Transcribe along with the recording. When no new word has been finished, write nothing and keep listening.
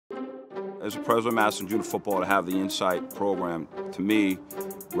As a president of Madison Jr. football, to have the Insight program, to me,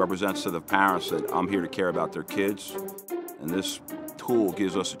 represents to the parents that I'm here to care about their kids. And this tool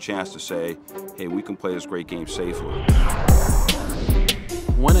gives us a chance to say, hey, we can play this great game safely.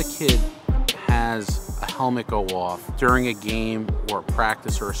 When a kid has a helmet go off during a game or a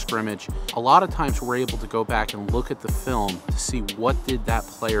practice or a scrimmage, a lot of times we're able to go back and look at the film to see what did that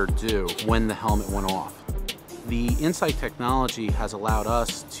player do when the helmet went off. The Insight technology has allowed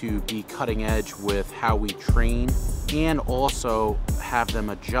us to be cutting edge with how we train and also have them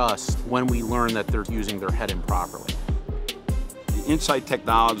adjust when we learn that they're using their head improperly. The Insight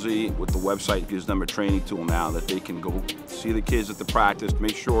technology with the website gives them a training tool now that they can go see the kids at the practice,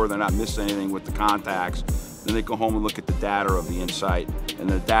 make sure they're not missing anything with the contacts. Then they go home and look at the data of the Insight and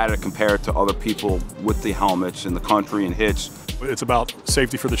the data compared to other people with the helmets in the country and hits. It's about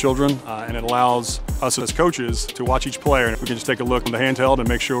safety for the children, and it allows us as coaches to watch each player. And if we can just take a look on the handheld and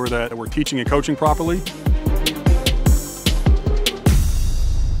make sure that we're teaching and coaching properly,